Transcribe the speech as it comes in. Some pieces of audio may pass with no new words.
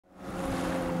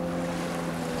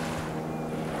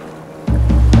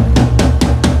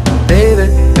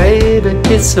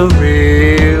it's so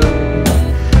real.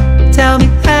 Tell me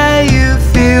how you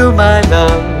feel, my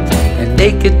love, and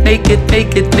make it naked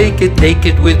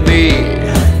with me.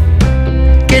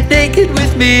 Get naked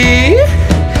with me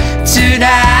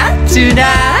tonight,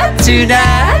 tonight,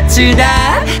 tonight,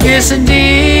 tonight. Yes, indeed.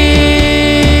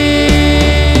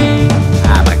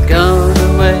 I'm going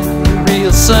away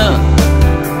real soon.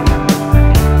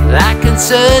 That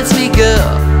concerns me,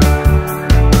 girl.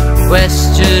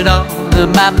 Question on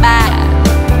my mind,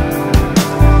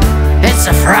 it's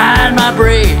a frying my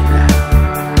brain,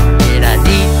 and I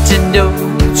need to know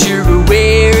that you're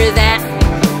aware of that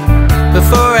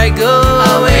before I go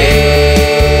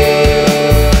away.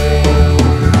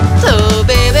 So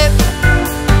baby,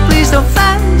 please don't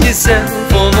find yourself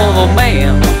another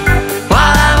man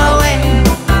while I'm away.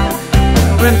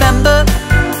 Remember,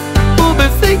 we'll be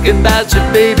thinking about you,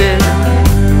 baby,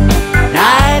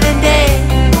 night and day.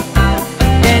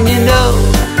 And you know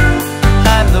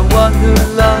I'm the one who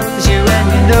loves you, and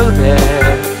you know that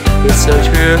it's so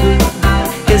true.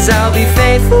 'Cause I'll be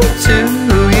faithful to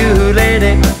you,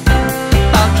 lady.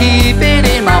 I'll keep it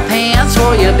in my pants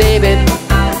for you, baby.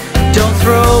 Don't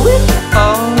throw it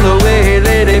all away,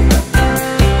 lady.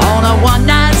 On a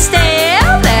one-night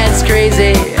stand, that's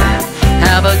crazy.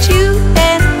 How about you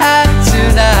and I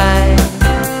tonight?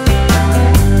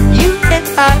 You and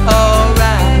I,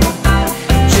 alright.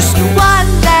 Just one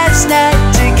last night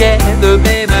together,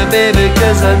 baby, baby.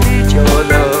 'Cause I need your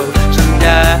love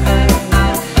tonight.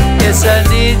 Yes, I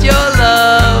need your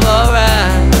love,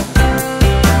 alright.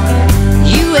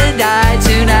 You and I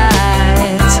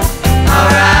tonight,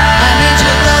 alright. I need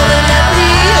your loving, I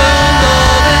need your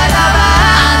loving,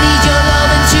 I need your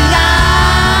loving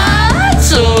tonight.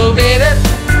 So baby,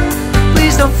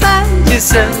 please don't find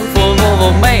yourself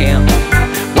another man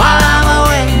while I'm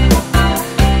away.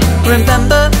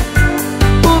 Remember,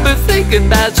 we'll be thinking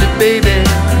about you, baby,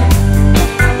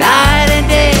 night and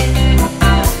day.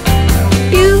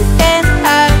 You and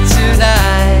I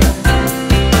tonight,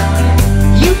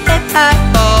 you and I,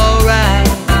 alright.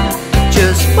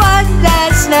 Just one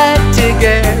last night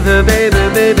together, baby,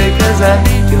 baby. 'Cause I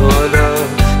need your love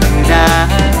tonight.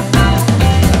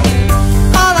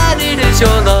 All I need is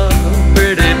your love,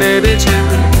 pretty baby, to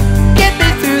get me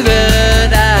through the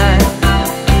night.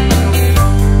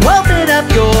 Open up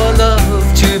your love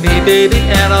to me, baby,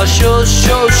 and I'll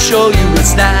show you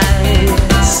it's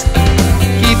nice.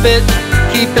 Keep it,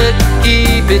 keep it,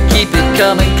 keep it, keep it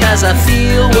coming, 'cause I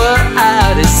feel we're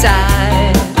out of sight.